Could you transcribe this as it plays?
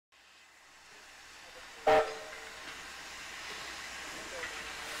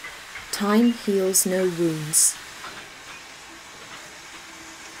Time heals no wounds.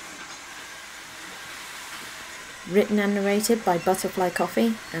 Written and narrated by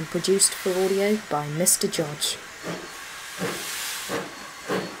ButterflyCoffee and produced for audio by Mr. Judge.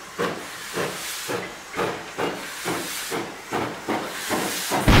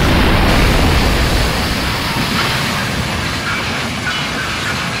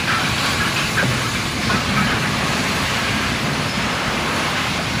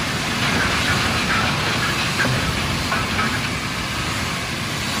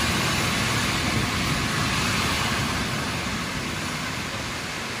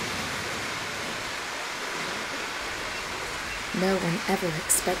 No one ever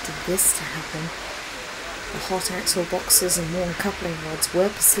expected this to happen. The hot axle boxes and worn coupling rods were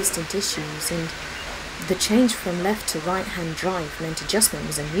persistent issues, and the change from left to right-hand drive meant adjustment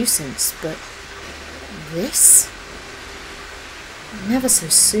was a nuisance, but this? Never so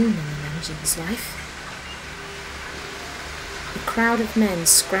soon in an engine's life. A crowd of men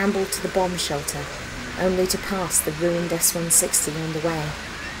scrambled to the bomb shelter, only to pass the ruined S-160 on the way.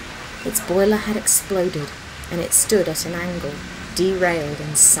 Its boiler had exploded, and it stood at an angle, derailed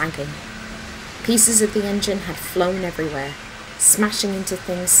and sagging. Pieces of the engine had flown everywhere, smashing into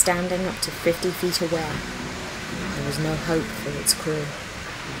things standing up to 50 feet away. There was no hope for its crew.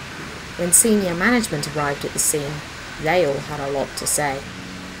 When senior management arrived at the scene, they all had a lot to say.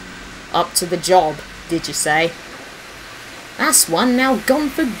 "Up to the job, did you say? That's one now gone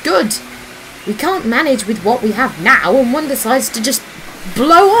for good. We can't manage with what we have now, and one decides to just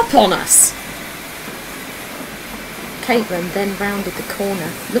blow up on us." Caitlin then rounded the corner,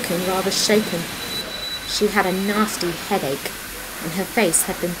 looking rather shaken. She had a nasty headache, and her face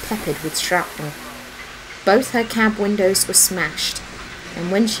had been peppered with shrapnel. Both her cab windows were smashed,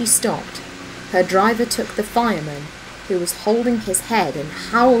 and when she stopped, her driver took the fireman, who was holding his head and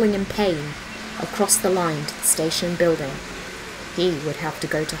howling in pain, across the line to the station building. He would have to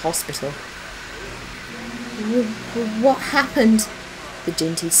go to hospital. "What happened?" the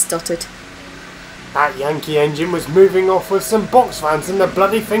Ginty stuttered. "That Yankee engine was moving off with some box vans and the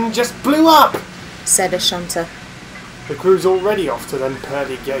bloody thing just blew up," said a shunter. "The crew's already off to them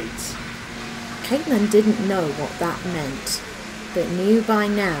pearly gates." Caitlin didn't know what that meant, but knew by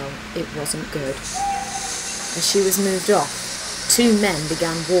now it wasn't good. As she was moved off, two men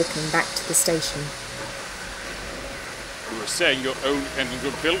began walking back to the station. "You were saying your own engines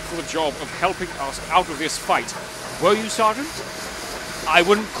were built for the job of helping us out of this fight. Were you, Sergeant? I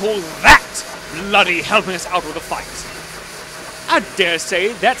wouldn't call that bloody helping us out of the fight. I dare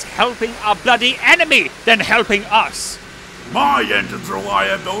say that's helping our bloody enemy than helping us." My engine's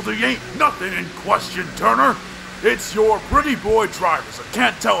reliability ain't nothing in question, Turner. It's your pretty boy drivers that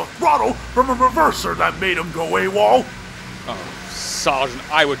can't tell a throttle from a reverser that made them go AWOL. Oh, Sergeant,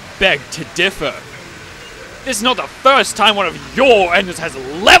 I would beg to differ. This is not the first time one of your engines has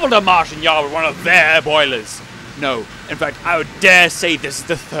leveled a Martian yard with one of their boilers. No, in fact, I would dare say this is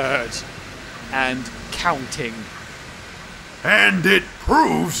the third. And counting. And it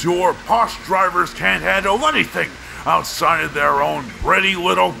proves your posh drivers can't handle anything outside of their own pretty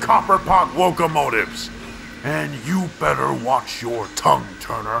little copper-pot locomotives. And you better watch your tongue,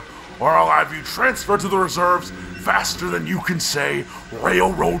 Turner, or I'll have you transferred to the reserves faster than you can say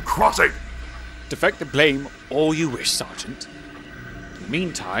railroad crossing. Deflect the blame all you wish, Sergeant. In the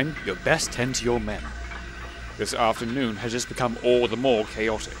meantime, you'd best tend to your men. This afternoon has just become all the more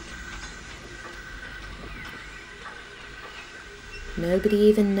chaotic. Nobody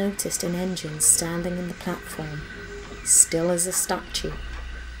even noticed an engine standing in the platform, still as a statue,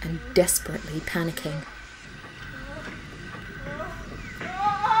 and desperately panicking.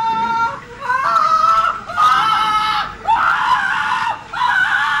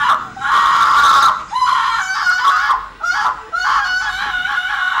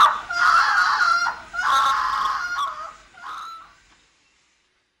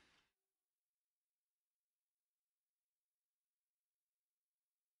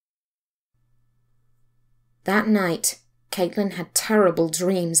 That night, Caitlin had terrible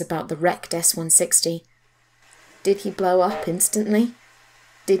dreams about the wrecked S-160. Did he blow up instantly?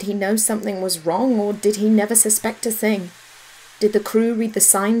 Did he know something was wrong, or did he never suspect a thing? Did the crew read the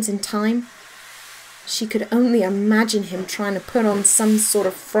signs in time? She could only imagine him trying to put on some sort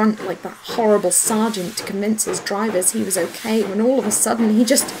of front like that horrible sergeant to convince his drivers he was okay, when all of a sudden he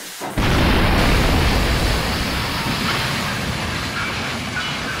just...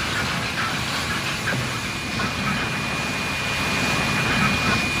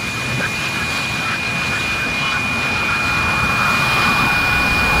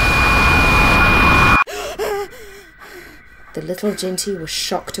 The The little Ginty was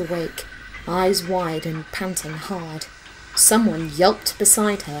shocked awake, eyes wide and panting hard. Someone yelped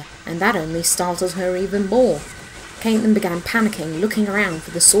beside her, and that only startled her even more. Caitlin began panicking, looking around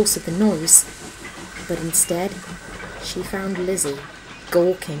for the source of the noise. But instead, she found Lizzie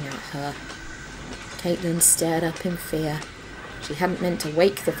gawking at her. Caitlin stared up in fear. She hadn't meant to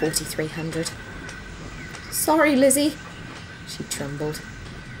wake the 4300. "Sorry, Lizzie," she trembled.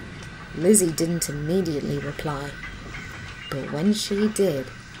 Lizzie didn't immediately reply, but when she did,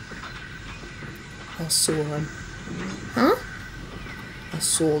 "I saw him." "Huh?" "I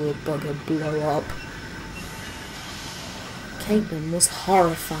saw the bugger blow up." Caitlin was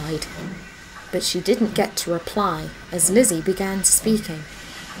horrified, but she didn't get to reply as Lizzie began speaking.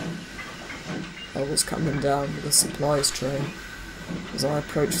 "I was coming down with the supplies train. As I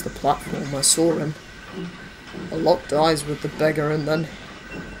approached the platform, I saw him. I locked eyes with the beggar and then...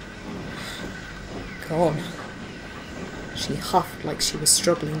 gone." She huffed like she was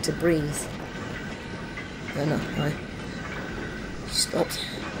struggling to breathe. Then I stopped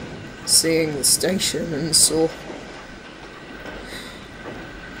seeing the station and saw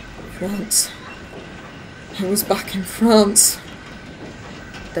France. I was back in France.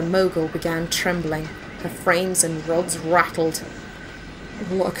 The mogul began trembling. Her frames and rods rattled.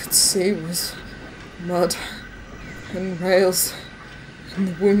 All I could see was mud and rails and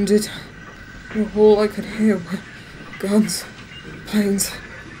the wounded. All I could hear were guns, planes,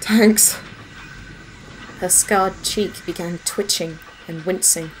 tanks. Her scarred cheek began twitching and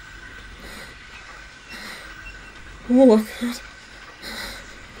wincing. All I could...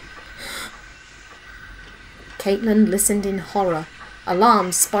 Caitlin listened in horror,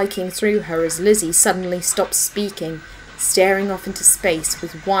 alarm spiking through her as Lizzie suddenly stopped speaking, staring off into space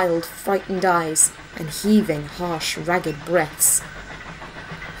with wild, frightened eyes and heaving, harsh, ragged breaths.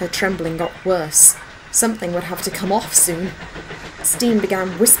 Her trembling got worse. Something would have to come off soon. Steam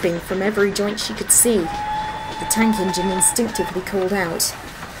began wisping from every joint she could see. The tank engine instinctively called out.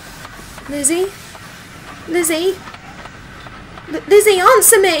 "Lizzie? Lizzie? Lizzie,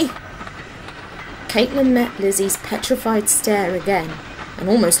 answer me!" Caitlin met Lizzie's petrified stare again and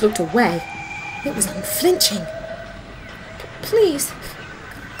almost looked away. It was unflinching. "Please,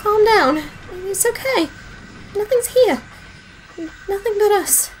 calm down. It's okay. Nothing's here. Nothing but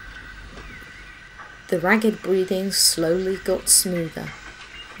us." The ragged breathing slowly got smoother,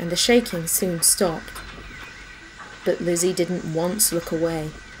 and the shaking soon stopped. But Lizzie didn't once look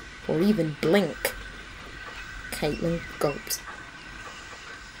away, or even blink. Caitlin gulped.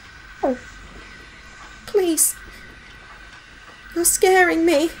 "Oh, please. You're scaring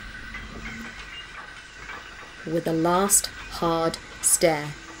me." With a last hard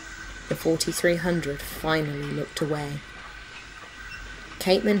stare, the 4300 finally looked away.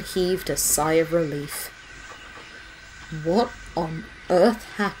 Caitlin heaved a sigh of relief. What on earth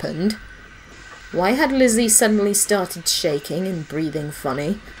happened? Why had Lizzie suddenly started shaking and breathing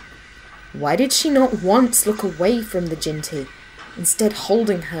funny? Why did she not once look away from the Ginty, instead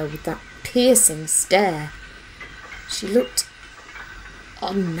holding her with that piercing stare? She looked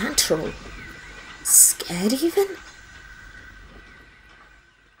unnatural. Scared even?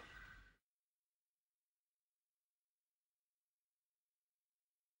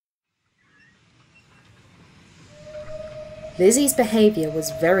 Lizzie's behaviour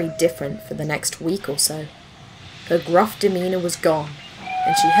was very different for the next week or so. Her gruff demeanour was gone,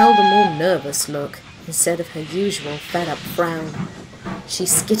 and she held a more nervous look instead of her usual fed-up frown. She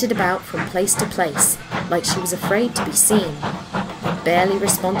skittered about from place to place like she was afraid to be seen, and barely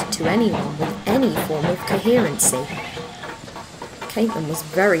responded to anyone with any form of coherency. Caitlin was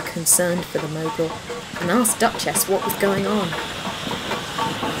very concerned for the mogul and asked Duchess what was going on.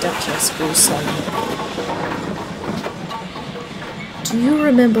 Duchess grew solemn. "Do you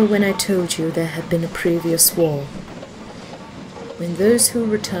remember when I told you there had been a previous war? When those who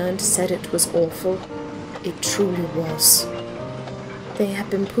returned said it was awful, it truly was. They had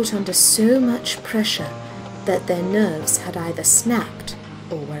been put under so much pressure that their nerves had either snapped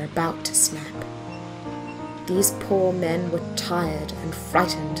or were about to snap. These poor men were tired and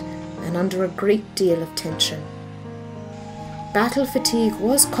frightened and under a great deal of tension. Battle fatigue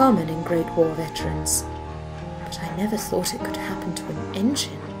was common in Great War veterans, but I never thought it could happen to an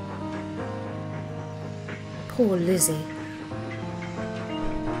engine. Poor Lizzie.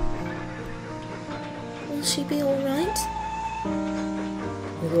 Will she be all right?"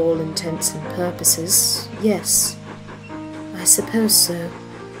 "With all intents and purposes, yes. I suppose so.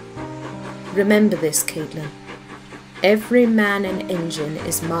 Remember this, Caitlin. Every man and engine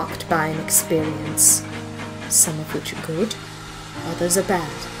is marked by an experience, some of which are good, others are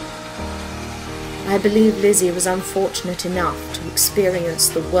bad. I believe Lizzie was unfortunate enough to experience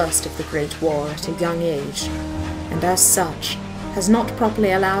the worst of the Great War at a young age, and as such, has not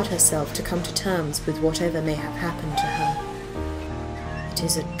properly allowed herself to come to terms with whatever may have happened to her. It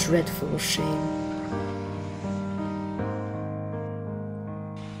is a dreadful shame.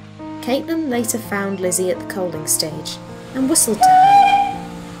 Caitlin later found Lizzie at the coaling stage and whistled to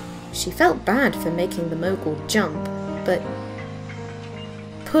her. She felt bad for making the mogul jump, but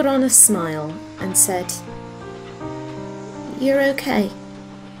put on a smile and said, "You're okay.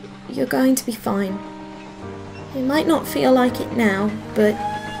 You're going to be fine. You might not feel like it now, but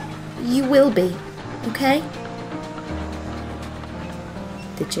you will be, okay?"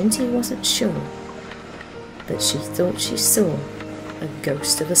 The Ginty wasn't sure, but she thought she saw a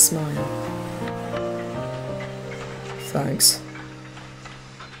ghost of a smile. Thanks.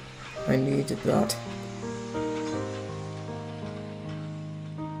 I needed that.